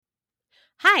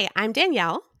Hi, I'm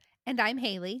Danielle, And I'm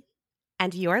Hayley.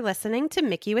 and you're listening to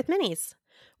Mickey with Minis.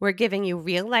 We're giving you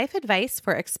real-life advice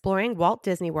for exploring Walt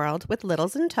Disney World with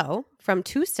littles in tow from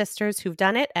two sisters who've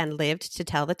done it and lived to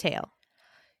tell the tale.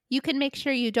 You can make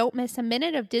sure you don't miss a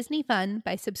minute of Disney fun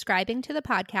by subscribing to the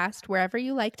podcast wherever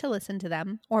you like to listen to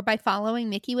them, or by following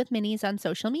Mickey with Minis on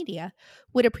social media.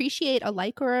 Would appreciate a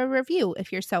like or a review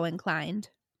if you're so inclined.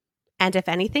 And if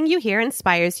anything you hear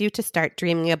inspires you to start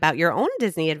dreaming about your own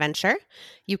Disney adventure,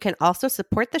 you can also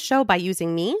support the show by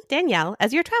using me, Danielle,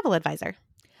 as your travel advisor.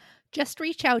 Just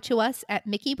reach out to us at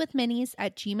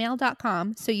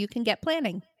mickeywithminis@gmail.com so you can get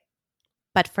planning.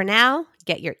 But for now,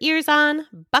 get your ears on,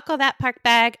 buckle that park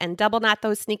bag, and double knot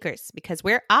those sneakers because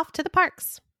we're off to the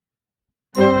parks.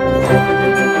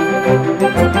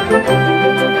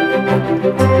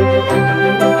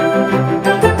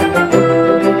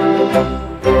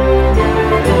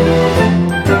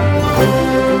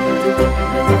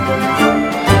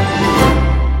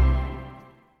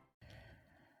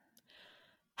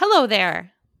 Hello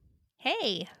there.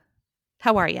 Hey,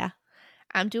 How are ya?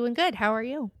 I'm doing good. How are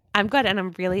you? I'm good, and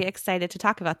I'm really excited to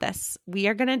talk about this. We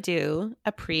are going to do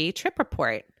a pre-trip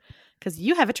report because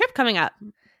you have a trip coming up,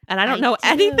 and I don't know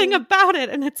anything about it,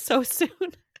 and it's so soon.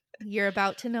 You're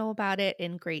about to know about it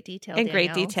in great detail, In great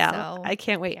Danielle, detail. so I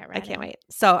can't wait. get I can't ready. wait.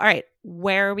 So, all right,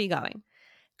 where are we going?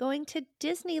 Going to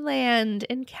Disneyland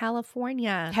in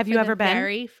California. Have you for ever the been?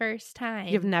 Very first time.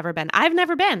 You've never been. I've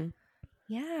never been.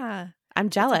 Yeah. I'm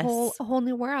jealous. It's a whole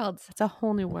new world. It's a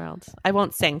whole new world. I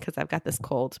won't sing because I've got this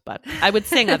cold, but I would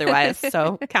sing otherwise.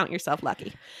 So count yourself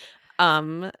lucky.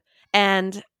 And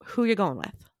who you're going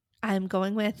with? I'm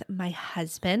going with my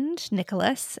husband,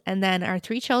 Nicholas, and then our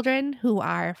three children who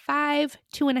are 5,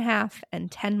 2.5,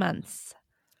 and 10 months.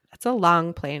 That's a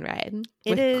long plane ride.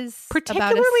 It is about a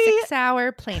particularly-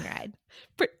 6-hour plane ride.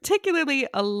 Particularly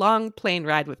a long plane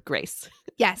ride with Grace.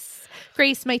 Yes.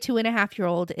 Grace, my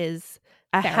 2.5-year-old, is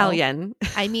A feral. hellion.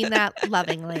 I mean that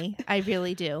lovingly. I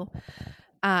really do.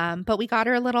 But we got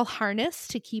her a little harness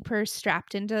to keep her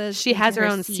strapped into. She has into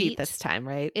her own seat this time,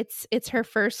 right? It's her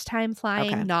first time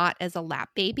flying, Okay. not as a lap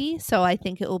baby. So I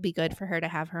think it will be good for her to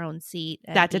have her own seat.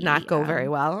 and That did not be, go very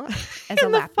well. As a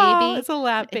In the lap fall, baby. as a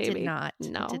lap It baby. did not.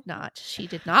 No. It did not. She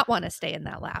did not want to stay in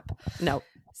that lap. No.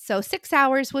 So 6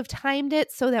 hours, we've timed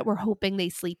it so that we're hoping they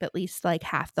sleep at least like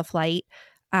half the flight.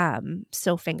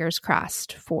 So fingers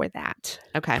crossed for that.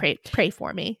 Okay. Pray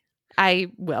for me. I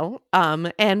will.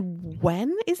 And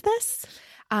when is this?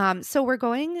 So we're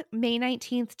going May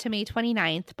 19th to May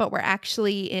 29th, but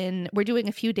we're doing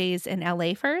a few days in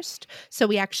LA first. So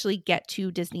we actually get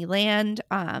to Disneyland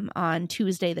on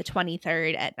Tuesday the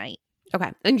 23rd at night.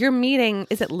 Okay. And you're meeting,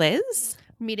 is it Liz?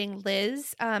 Meeting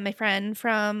Liz, my friend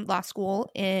from law school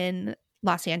in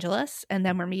Los Angeles, and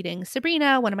then we're meeting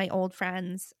Sabrina, one of my old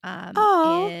friends,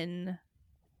 in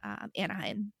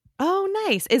Anaheim. Oh,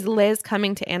 nice. Is Liz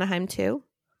coming to Anaheim too?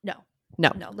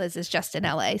 No. No, Liz is just in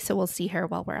LA, so we'll see her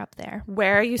while we're up there.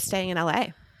 Where are you staying in LA?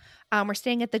 We're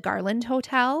staying at the Garland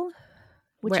Hotel,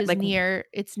 which Where, is like- near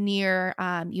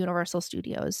Universal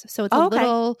Studios. So it's Oh, a okay.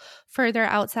 little further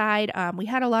outside. We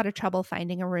had a lot of trouble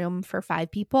finding a room for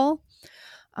 5 people.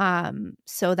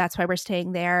 So that's why we're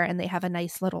staying there, and they have a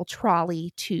nice little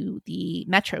trolley to the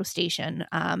metro station,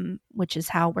 which is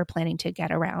how we're planning to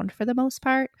get around for the most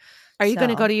part. Are you going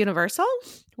to So- go to Universal?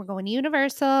 We're going to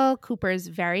Universal. Cooper's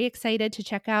very excited to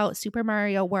check out Super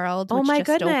Mario World, Oh which my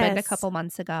just opened a goodness. couple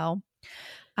months ago.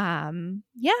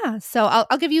 Yeah, so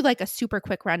I'll give you like a super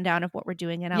quick rundown of what we're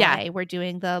doing in LA. Yeah. We're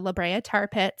doing the La Brea Tar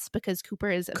Pits because Cooper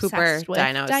is Cooper obsessed with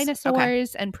dinos.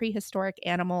 dinosaurs and prehistoric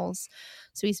animals.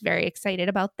 So he's very excited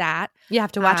about that. You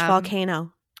have to watch Um,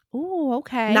 Volcano. Oh,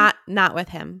 okay. Not with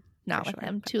him. Not for with sure.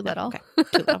 him. But Too no, little. Okay. Too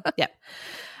little. Yep.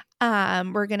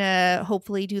 We're gonna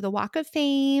hopefully do the Walk of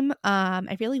Fame.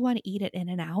 I really want to eat at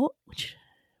In-N-Out, which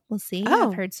we'll see. Oh,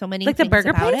 I've heard so many like the things burger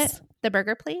about place? it. The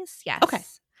burger place, yes. Okay.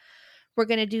 We're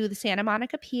gonna do the Santa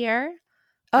Monica Pier.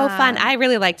 Oh, fun. Um, I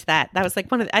really liked that. That was like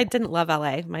I didn't love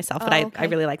LA myself, but Oh, I okay.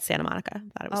 really liked Santa Monica. I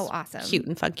thought it was awesome. cute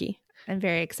and funky. I'm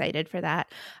very excited for that.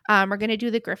 We're gonna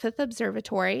do the Griffith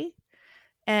Observatory,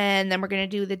 and then we're gonna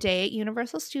do the day at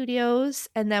Universal Studios,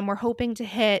 and then we're hoping to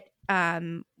hit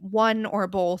one or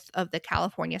both of the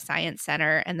California Science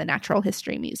Center and the Natural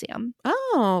History Museum.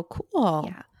 Oh, cool.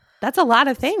 Yeah. That's a lot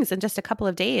of things in just a couple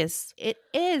of days. It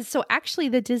is. So actually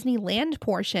the Disneyland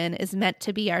portion is meant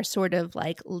to be our sort of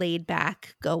like laid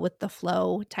back, go with the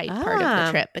flow type part of Ah.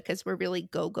 the trip because we're really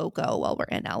go while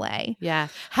we're in LA. Yeah.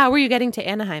 How were you getting to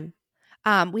Anaheim?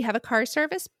 We have a car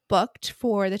service booked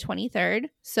for the 23rd.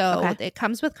 So it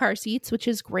comes with car seats, which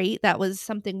is great. That was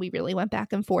something we really went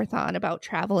back and forth on about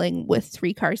traveling with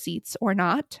 3 car seats or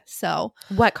not. So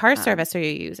what car service are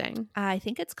you using? I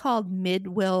think it's called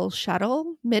Midwheel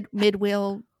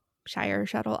Midwheel Shire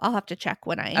Shuttle. I'll have to check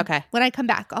when I come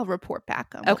back. I'll report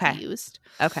back on what we used.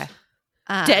 Okay.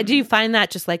 Do you find that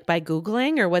just like by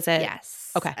Googling, or was it?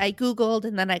 Yes. Okay. I Googled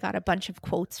and then I got a bunch of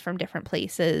quotes from different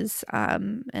places.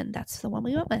 And that's the one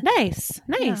we went with. Nice.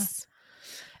 Yeah.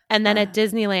 And then at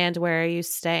Disneyland, where are you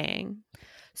staying?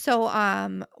 So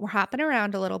we're hopping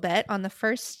around a little bit. On the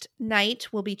first night,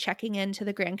 we'll be checking into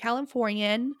the Grand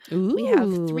Californian. Ooh. We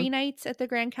have 3 nights at the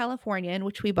Grand Californian,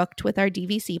 which we booked with our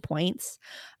DVC points.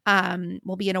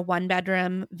 We'll be in a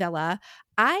 1-bedroom villa.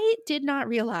 I did not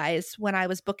realize when I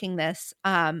was booking this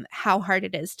how hard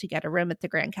it is to get a room at the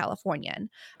Grand Californian.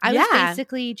 I was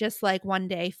basically just like one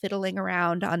day fiddling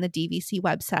around on the DVC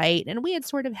website, and we had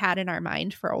sort of had in our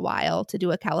mind for a while to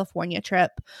do a California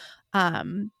trip.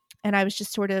 And I was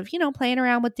just sort of, playing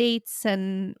around with dates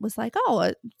and was like,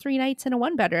 3 nights in a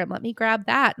 1-bedroom. Let me grab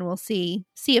that and we'll see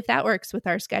if that works with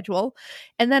our schedule.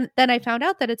 And then I found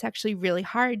out that it's actually really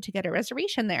hard to get a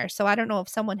reservation there. So I don't know if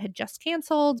someone had just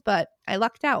canceled, but I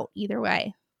lucked out either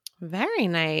way. Very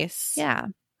nice. Yeah.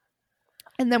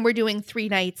 And then we're doing 3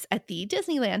 nights at the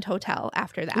Disneyland Hotel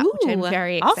after that, which I'm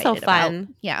very excited also fun.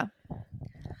 about. Yeah.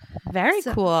 Very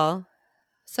cool.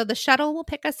 So the shuttle will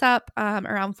pick us up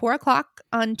around 4 o'clock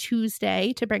on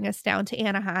Tuesday to bring us down to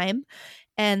Anaheim.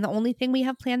 And the only thing we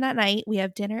have planned that night, we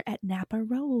have dinner at Napa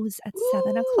Rose at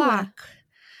 7 o'clock,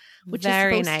 which is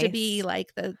supposed to be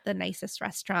like the nicest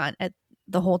restaurant at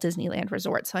the whole Disneyland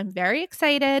resort. So I'm very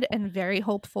excited and very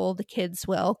hopeful the kids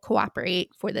will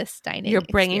cooperate for this dining You're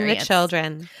bringing experience. the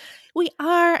children. We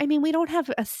are. I mean, we don't have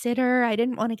a sitter. I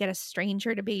didn't want to get a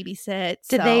stranger to babysit.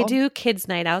 Did they do kids'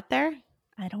 night out there?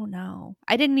 I don't know.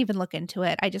 I didn't even look into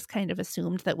it. I just kind of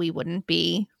assumed that we wouldn't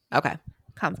be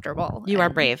comfortable. You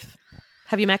are brave.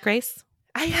 Have you met Grace?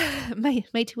 My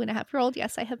 2.5-year-old.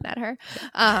 Yes, I have met her.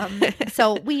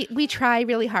 So we try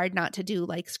really hard not to do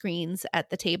like screens at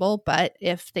the table, but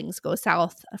if things go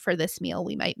south for this meal,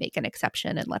 we might make an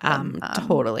exception and let them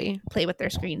totally play with their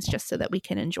screens just so that we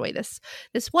can enjoy this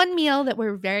one meal that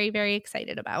we're very, very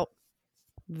excited about.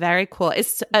 Very cool.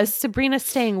 Is Sabrina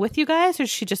staying with you guys, or is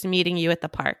she just meeting you at the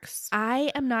parks?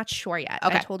 I am not sure yet.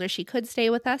 Okay. I told her she could stay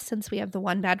with us since we have the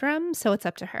 1-bedroom, so it's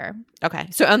up to her. Okay.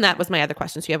 So, and that was my other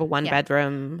question. So you have a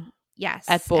 1-bedroom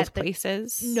at both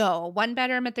places? No,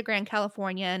 1-bedroom at the Grand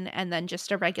Californian and then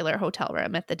just a regular hotel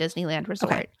room at the Disneyland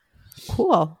Resort. Okay.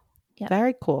 Cool. Yep.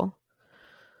 Very cool.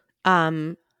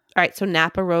 All right. So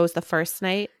Napa Rose the first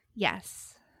night?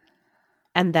 Yes.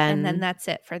 And then that's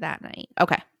it for that night.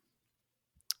 Okay.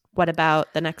 What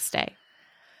about the next day?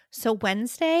 So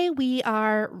Wednesday, we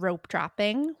are rope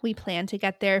dropping. We plan to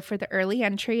get there for the early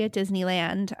entry at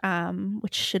Disneyland,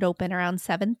 which should open around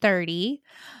 7:30.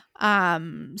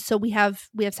 So we have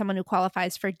someone who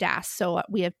qualifies for DAS. So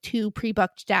we have 2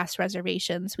 pre-booked DAS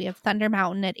reservations. We have Thunder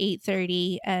Mountain at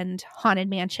 8:30 and Haunted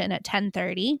Mansion at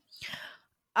 10:30.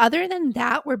 Other than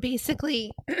that, we're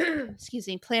basically,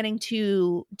 planning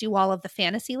to do all of the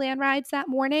Fantasyland rides that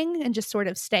morning and just sort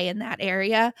of stay in that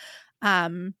area.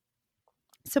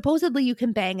 Supposedly you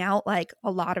can bang out like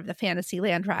a lot of the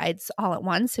Fantasyland rides all at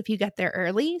once if you get there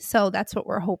early. So that's what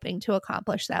we're hoping to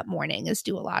accomplish that morning, is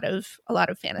do a lot of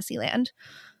Fantasyland.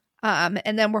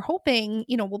 And then we're hoping,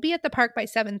 we'll be at the park by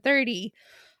 7:30.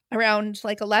 Around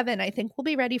like 11, I think we'll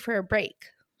be ready for a break.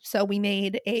 So we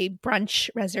made a brunch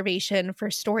reservation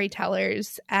for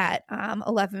storytellers at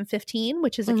 11:15,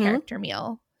 which is a character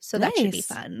meal. So that should be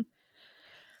fun.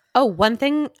 Oh, one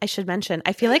thing I should mention.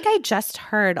 I feel like I just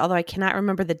heard, although I cannot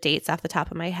remember the dates off the top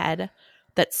of my head,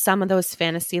 that some of those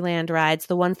Fantasyland rides,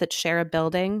 the ones that share a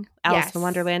building, Alice in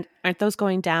Wonderland, aren't those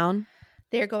going down?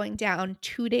 They're going down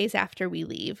 2 days after we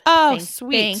leave. Oh,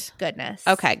 sweet. Thank goodness.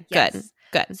 Okay, yes.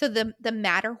 Good. So the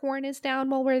Matterhorn is down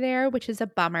while we're there, which is a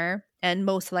bummer. And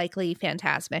most likely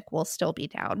Fantasmic will still be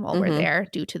down while we're there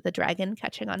due to the dragon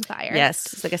catching on fire.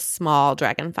 Yes, it's like a small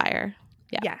dragon fire.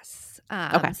 Yeah. Yes.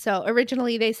 Okay. So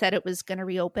originally they said it was going to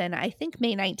reopen, I think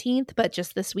May 19th, but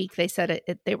just this week they said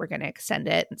they were going to extend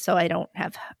it. So I don't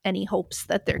have any hopes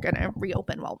that they're going to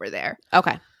reopen while we're there.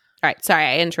 Okay. All right. Sorry,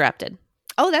 I interrupted.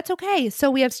 Oh, that's okay. So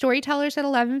we have storytellers at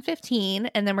 11:15,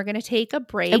 and then we're going to take a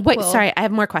break. Wait, sorry, I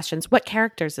have more questions. What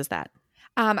characters is that?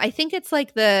 I think it's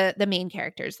like the main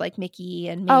characters, like Mickey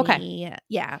and Minnie. Okay.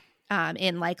 Yeah.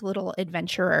 In like little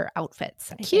adventurer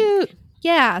outfits. Cute. Think.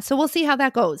 Yeah. So we'll see how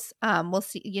that goes. We'll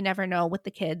see. You never know with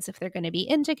the kids if they're going to be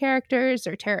into characters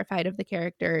or terrified of the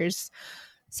characters.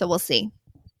 So we'll see.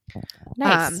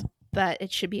 Nice. But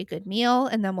it should be a good meal.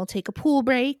 And then we'll take a pool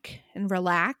break and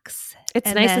relax. It's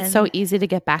and nice. It's so easy to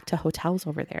get back to hotels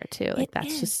over there too. Like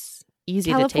that's just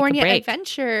easy California to take a break.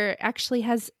 Adventure actually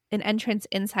has an entrance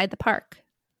inside the park.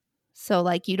 So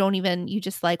like you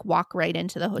just like walk right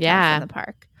into the hotel from the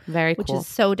park. Very cool. Which is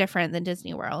so different than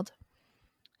Disney World.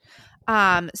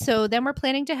 So then we're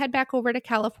planning to head back over to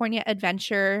California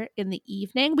Adventure in the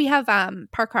evening. We have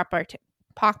park hopper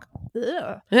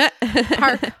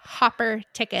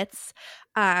tickets,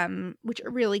 which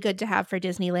are really good to have for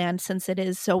Disneyland since it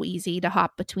is so easy to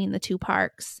hop between the two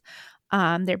parks.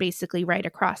 They're basically right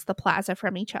across the plaza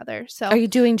from each other. So are you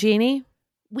doing Genie?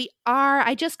 We are.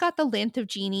 I just got the length of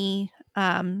ticket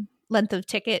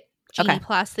Genie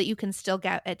Plus that you can still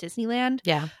get at Disneyland.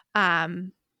 Yeah.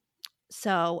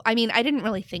 So, I mean, I didn't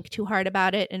really think too hard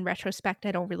about it. In retrospect,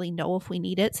 I don't really know if we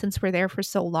need it since we're there for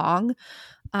so long.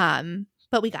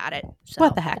 But we got it. So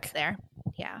what the heck? It's there.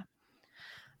 Yeah.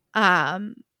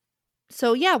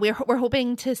 So yeah, we're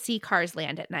hoping to see Cars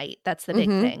Land at night. That's the big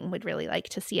thing. We'd really like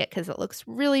to see it because it looks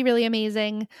really, really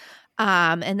amazing.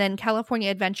 And then California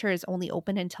Adventure is only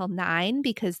open until 9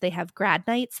 because they have grad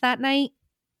nights that night.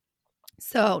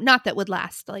 So not that would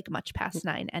last like much past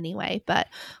 9 anyway, but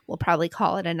we'll probably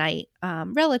call it a night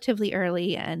relatively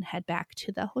early and head back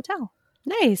to the hotel.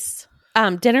 Nice.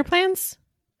 Dinner plans?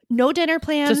 No dinner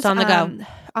plans. Just on the go.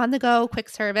 On the go, quick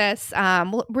service.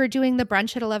 We're doing the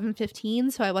brunch at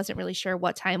 11:15, so I wasn't really sure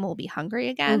what time we'll be hungry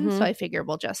again. So I figured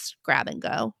we'll just grab and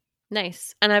go.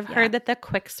 Nice. And I've heard that the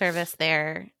quick service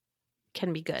there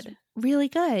can be good. Really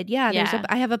good. Yeah.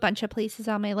 I have a bunch of places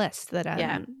on my list that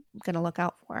I'm going to look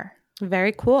out for.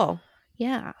 Very cool.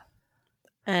 Yeah.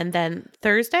 And then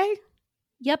Thursday?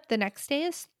 Yep. The next day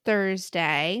is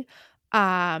Thursday.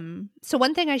 So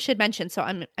one thing I should mention, so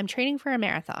I'm training for a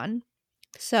marathon.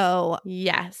 So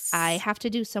yes, I have to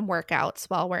do some workouts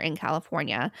while we're in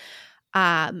California.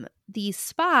 The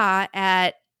spa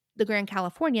at the Grand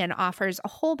Californian offers a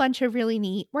whole bunch of really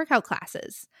neat workout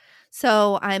classes.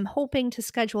 So I'm hoping to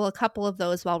schedule a couple of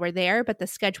those while we're there, but the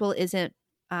schedule isn't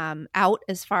out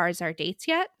as far as our dates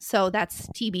yet. So that's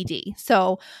TBD.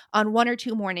 So on 1 or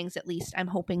 2 mornings, at least, I'm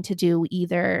hoping to do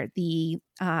either the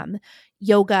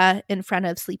yoga in front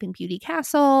of Sleeping Beauty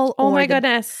Castle or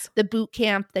the boot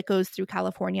camp that goes through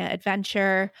California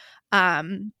Adventure.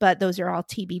 But those are all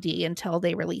TBD until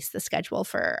they release the schedule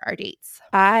for our dates.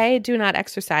 I do not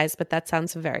exercise, but that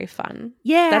sounds very fun.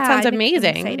 Yeah. That sounds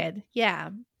amazing. I'm excited. Yeah.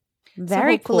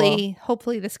 Very cool.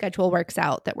 Hopefully the schedule works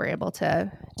out that we're able to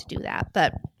do that.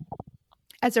 But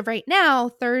as of right now,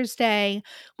 Thursday,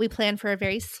 we plan for a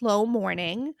very slow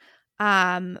morning.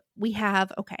 We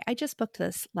have, I just booked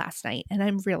this last night and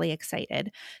I'm really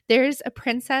excited. There's a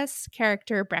princess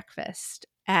character breakfast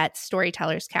at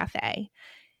Storytellers Cafe.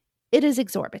 It is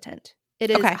exorbitant. It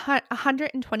is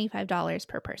 $125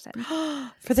 per person.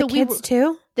 For the kids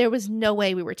too? There was no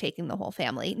way we were taking the whole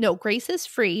family. No, Grace is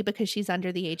free because she's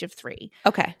under the age of 3.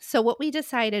 Okay. So what we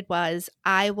decided was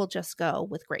I will just go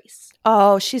with Grace.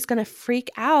 Oh, she's going to freak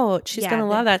out. She's going to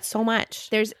love that so much.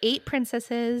 There's 8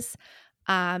 princesses.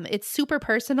 It's super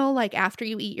personal. Like after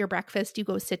you eat your breakfast, you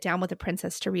go sit down with a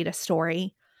princess to read a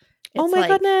story. Oh my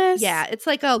goodness. Yeah, it's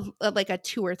like a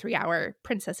 2 or 3 hour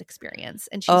princess experience.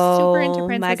 And she's super into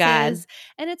princesses. My God.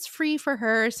 And it's free for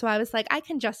her. So I was like, I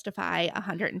can justify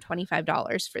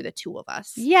 $125 for the 2 of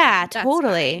us. Yeah,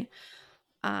 totally.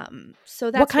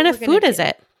 So that's what kind of food is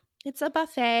it? It's a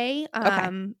buffet.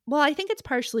 Well, I think it's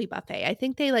partially buffet. I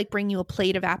think they like bring you a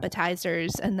plate of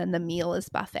appetizers and then the meal is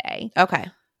buffet. Okay.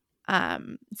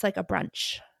 It's like a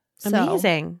brunch.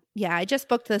 Amazing. So, yeah, I just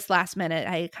booked this last minute.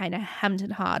 I kind of hemmed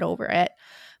and hawed over it,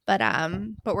 but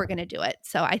we're going to do it.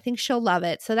 So I think she'll love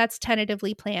it. So that's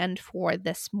tentatively planned for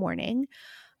this morning.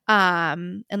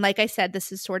 And like I said,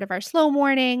 this is sort of our slow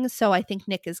morning. So I think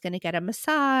Nick is going to get a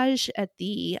massage at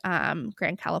the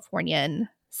Grand Californian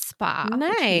spa.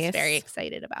 Nice. Which he's very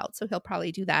excited about. So he'll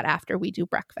probably do that after we do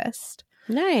breakfast.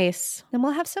 Nice. Then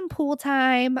we'll have some pool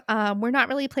time. We're not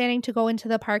really planning to go into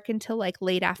the park until like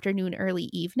late afternoon, early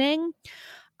evening.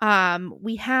 I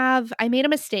made a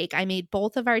mistake. I made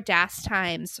both of our DAS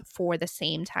times for the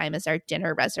same time as our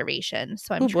dinner reservation.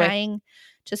 So I'm trying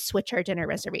to switch our dinner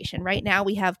reservation. Right now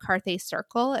we have Carthay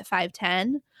Circle at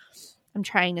 5:10. I'm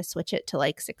trying to switch it to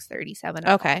like 6:30, 7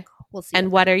 o'clock. Okay. We'll see.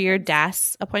 And what are your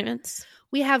DAS appointments?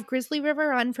 We have Grizzly River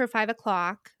Run for 5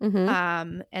 o'clock.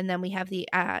 Mm-hmm. And then we have the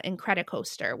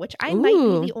Incredicoaster, which I might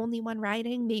be the only one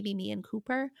riding, maybe me and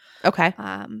Cooper. Okay.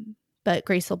 But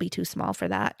Grace will be too small for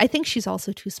that. I think she's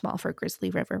also too small for Grizzly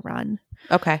River Run.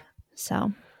 Okay.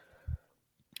 So,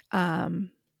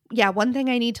 one thing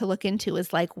I need to look into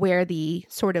is like where the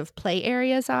sort of play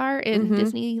areas are in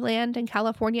Disneyland and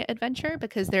California Adventure,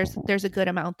 because there's a good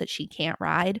amount that she can't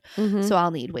ride. So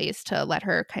I'll need ways to let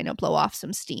her kind of blow off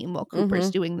some steam while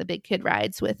Cooper's doing the big kid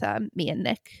rides with me and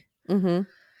Nick.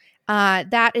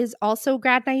 That is also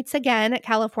grad nights again at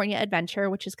California Adventure,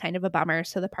 which is kind of a bummer.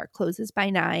 So the park closes by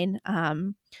 9.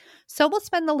 So we'll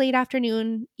spend the late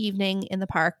afternoon, evening in the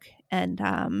park,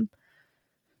 and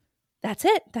that's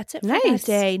it. That's it for that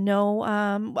day.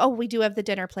 No, we do have the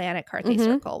dinner plan at Carthay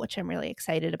Circle, which I'm really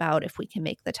excited about if we can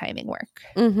make the timing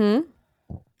work.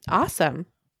 Awesome.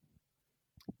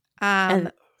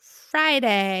 And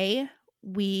Friday,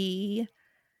 we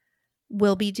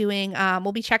will be doing,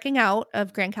 we'll be checking out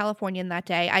of Grand Californian that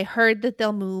day. I heard that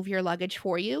they'll move your luggage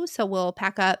for you. So we'll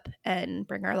pack up and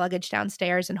bring our luggage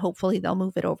downstairs, and hopefully they'll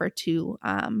move it over to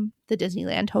the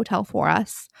Disneyland hotel for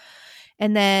us.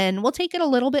 And then we'll take it a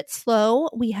little bit slow.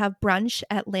 We have brunch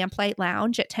at Lamplight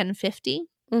Lounge at 10:50.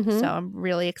 So I'm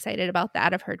really excited about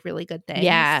that. I've heard really good things.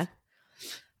 Yeah.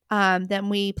 Then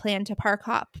we plan to park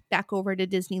hop back over to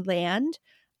Disneyland.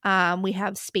 We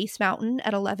have Space Mountain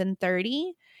at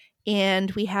 11:30,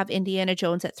 and we have Indiana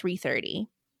Jones at 3:30.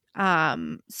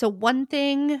 So one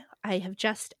thing I have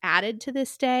just added to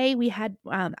this day, we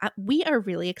are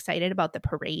really excited about the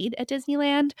parade at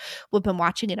Disneyland. We've been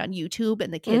watching it on YouTube,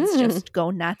 and the kids just go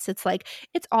nuts. It's like,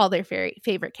 it's all their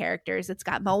favorite characters. It's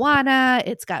got Moana,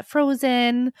 it's got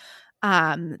Frozen.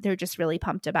 They're just really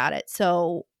pumped about it.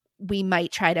 So we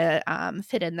might try to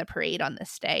fit in the parade on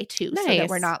this day too, so that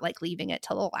we're not like leaving it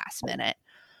till the last minute.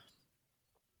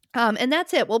 And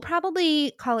that's it. We'll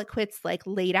probably call it quits like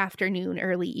late afternoon,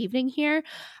 early evening here.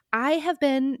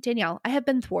 Danielle, I have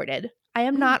been thwarted. I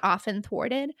am not often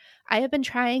thwarted. I have been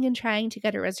trying to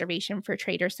get a reservation for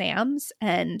Trader Sam's,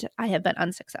 and I have been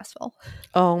unsuccessful.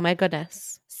 Oh my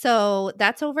goodness. So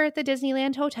that's over at the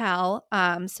Disneyland Hotel.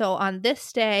 So on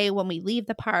this day, when we leave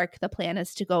the park, the plan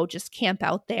is to go just camp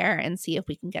out there and see if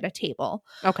we can get a table.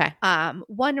 Okay.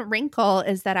 One wrinkle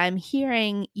is that I'm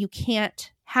hearing you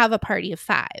can't have a party of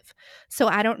 5. So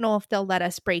I don't know if they'll let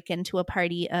us break into a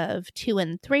party of 2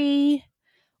 and 3,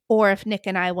 or if Nick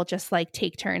and I will just like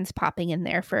take turns popping in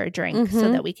there for a drink so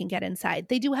that we can get inside.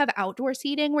 They do have outdoor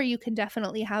seating where you can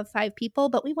definitely have 5 people,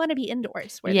 but we want to be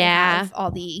indoors where they have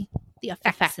all the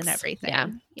effects and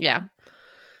everything. Yeah.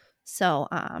 So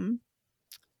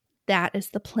that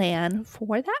is the plan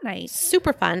for that night.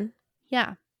 Super fun.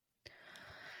 Yeah.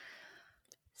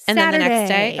 And then the next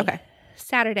day? Okay.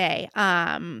 Saturday,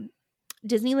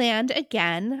 Disneyland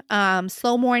again.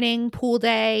 Slow morning, pool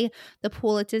day. The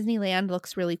pool at Disneyland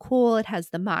looks really cool. It has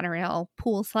the monorail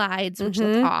pool slides, which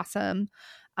look awesome.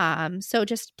 So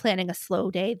just planning a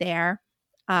slow day there.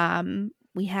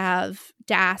 We have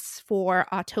DAS for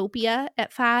Autopia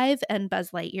at 5 and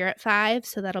Buzz Lightyear at 5.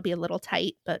 So that'll be a little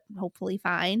tight, but hopefully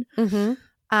fine.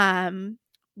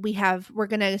 We're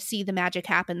going to see the Magic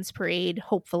Happens parade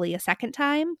hopefully a second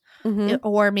time,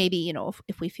 or maybe,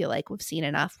 if we feel like we've seen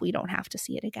enough, we don't have to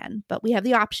see it again, but we have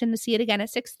the option to see it again at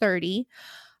 6:30.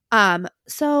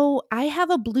 So I have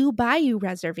a Blue Bayou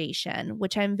reservation,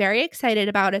 which I'm very excited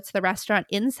about. It's the restaurant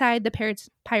inside the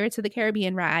Pirates of the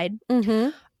Caribbean ride.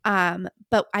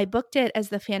 But I booked it as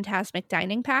the Fantasmic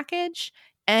dining package,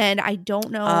 and I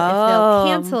don't know if they'll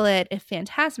cancel it if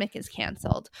Fantasmic is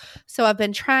canceled. So I've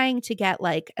been trying to get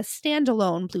like a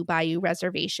standalone Blue Bayou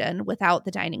reservation without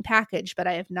the dining package, but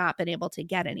I have not been able to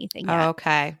get anything yet.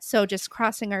 Okay. So just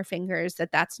crossing our fingers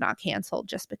that that's not canceled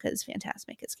just because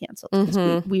Fantasmic is canceled,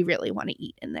 because we really want to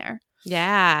eat in there.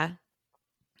 Yeah.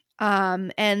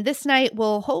 And this night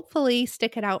we'll hopefully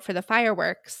stick it out for the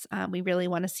fireworks. We really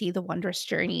want to see the Wondrous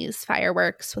Journeys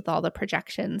fireworks with all the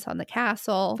projections on the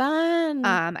castle. Fun.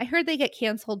 I heard they get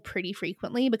canceled pretty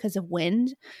frequently because of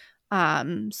wind.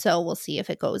 So we'll see if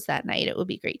it goes that night. It would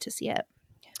be great to see it.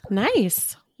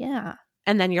 Nice. Yeah.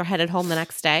 And then you're headed home the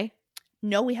next day?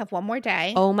 No, we have one more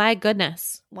day. Oh my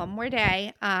goodness. One more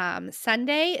day.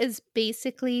 Sunday is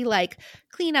basically like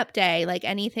cleanup day, like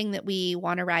anything that we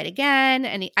want to ride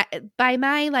again. By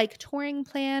my like touring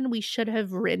plan, we should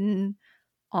have ridden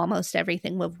almost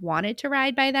everything we've wanted to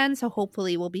ride by then. So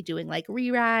hopefully we'll be doing like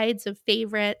re-rides of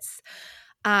favorites.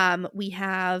 We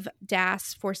have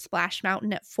DAS for Splash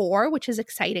Mountain at 4, which is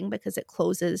exciting because it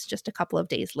closes just a couple of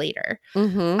days later.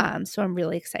 So I'm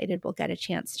really excited we'll get a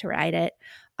chance to ride it.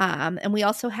 And we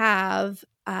also have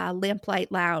Lamplight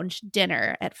Lounge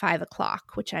dinner at 5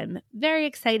 o'clock, which I'm very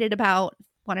excited about.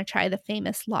 Want to try the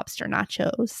famous lobster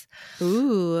nachos.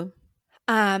 Ooh.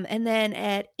 And then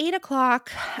at 8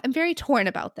 o'clock, I'm very torn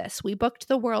about this. We booked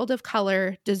the World of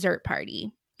Color dessert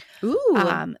party.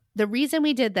 Ooh. The reason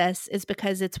we did this is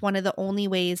because it's one of the only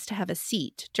ways to have a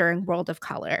seat during World of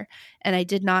Color. And I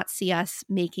did not see us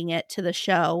making it to the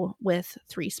show with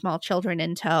 3 small children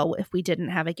in tow if we didn't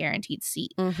have a guaranteed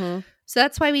seat. Mm-hmm. So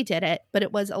that's why we did it. But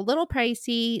it was a little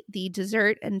pricey. The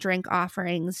dessert and drink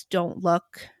offerings don't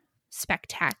look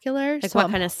spectacular. Like so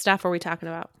what kind of stuff are we talking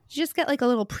about? you just get like a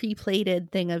little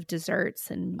pre-plated thing of desserts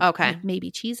and like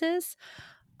maybe cheeses.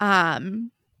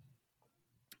 And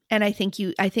I think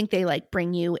they like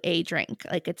bring you a drink.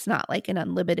 Like it's not like an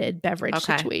unlimited beverage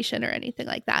situation or anything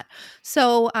like that.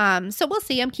 So we'll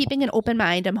see. I'm keeping an open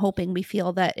mind. I'm hoping we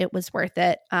feel that it was worth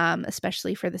it,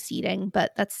 especially for the seating.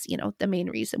 But that's, the main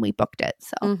reason we booked it.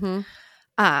 So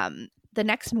the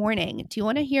next morning, do you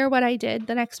want to hear what I did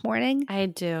the next morning? I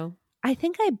do. I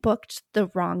think I booked the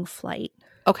wrong flight.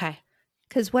 Okay.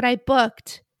 Because what I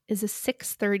booked is a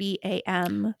 6:30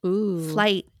 a.m.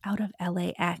 flight out of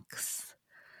LAX.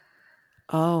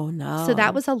 Oh, no. So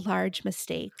that was a large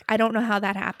mistake. I don't know how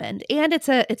that happened. And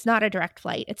it's not a direct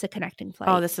flight. It's a connecting flight.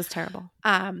 Oh, this is terrible.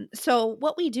 So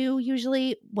what we do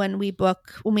usually when we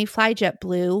fly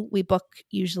JetBlue, we book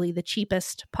usually the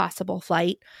cheapest possible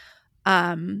flight.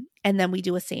 And then we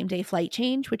do a same day flight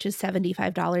change, which is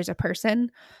 $75 a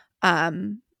person.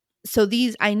 So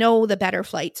I know the better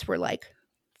flights were like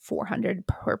 $400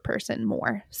 per person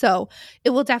more. So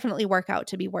it will definitely work out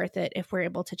to be worth it if we're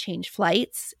able to change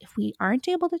flights. If we aren't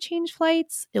able to change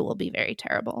flights, it will be very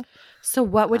terrible. So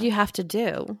what would you have to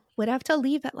do? Would have to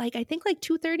leave at I think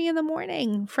 2:30 in the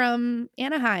morning from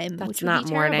Anaheim. That's which not would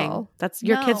be morning. terrible.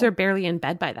 Your kids are barely in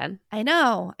bed by then. I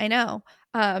know.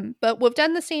 But we've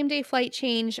done the same day flight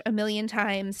change a million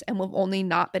times and we've only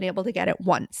not been able to get it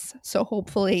once. So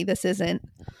hopefully this isn't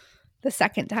the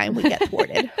second time we get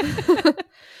thwarted.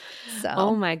 So.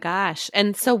 Oh my gosh.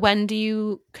 And so when do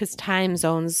you, because time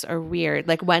zones are weird,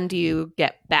 like when do you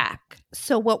get back?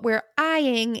 So what we're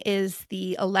eyeing is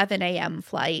the 11 a.m.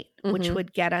 flight, which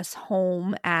would get us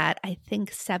home at, I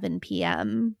think, 7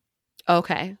 p.m.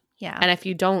 Okay. Yeah. And if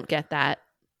you don't get that,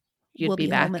 we'll be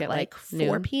back home at like 4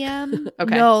 noon? p.m.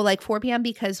 Okay. No, like 4 p.m.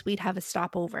 because we'd have a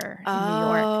stopover in New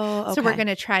York. Okay. So we're going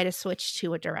to try to switch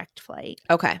to a direct flight.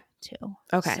 Okay. Too.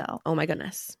 Okay. So, oh my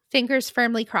goodness. Fingers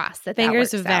firmly crossed that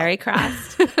Fingers works very out.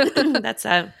 crossed. That's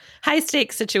a high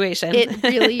stakes situation. It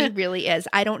really, really is.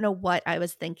 I don't know what I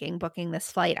was thinking booking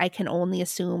this flight. I can only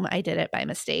assume I did it by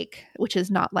mistake, which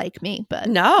is not like me. But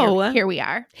no, here we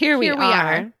are. Here we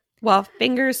are. Well,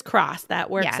 fingers crossed that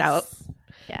works out.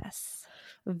 Yes.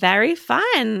 Very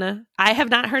fun. I have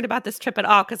not heard about this trip at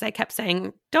all because I kept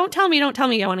saying, don't tell me. I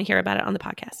want to hear about it on the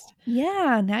podcast.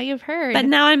 Yeah, now you've heard. But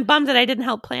now I'm bummed that I didn't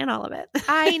help plan all of it.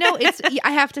 I know.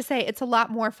 I have to say, it's a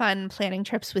lot more fun planning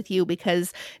trips with you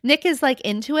because Nick is like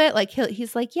into it. Like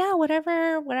he's like, yeah,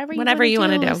 whatever you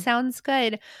want to do. Sounds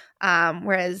good.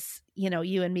 Whereas,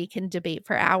 you and me can debate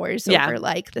for hours over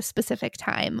like the specific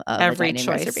time of every a dining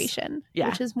reservation,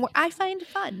 which is more, I find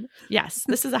fun. Yes,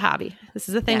 this is a hobby. This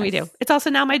is a thing we do. It's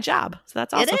also now my job, so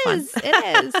that's also fun.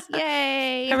 It is.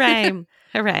 Yay! Hooray!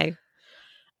 Hooray!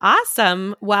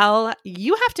 Awesome. Well,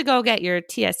 you have to go get your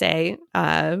TSA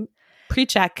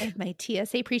pre-check. My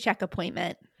TSA pre-check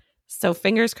appointment. So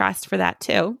fingers crossed for that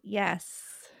too. Yes.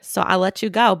 So I'll let you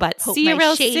go, but hope see you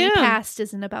real soon. My shady past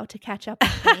isn't about to catch up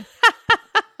with me.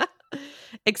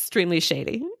 Extremely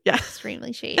shady. Yeah.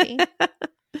 Extremely shady.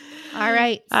 All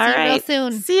right. See you real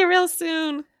soon. See you real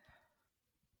soon.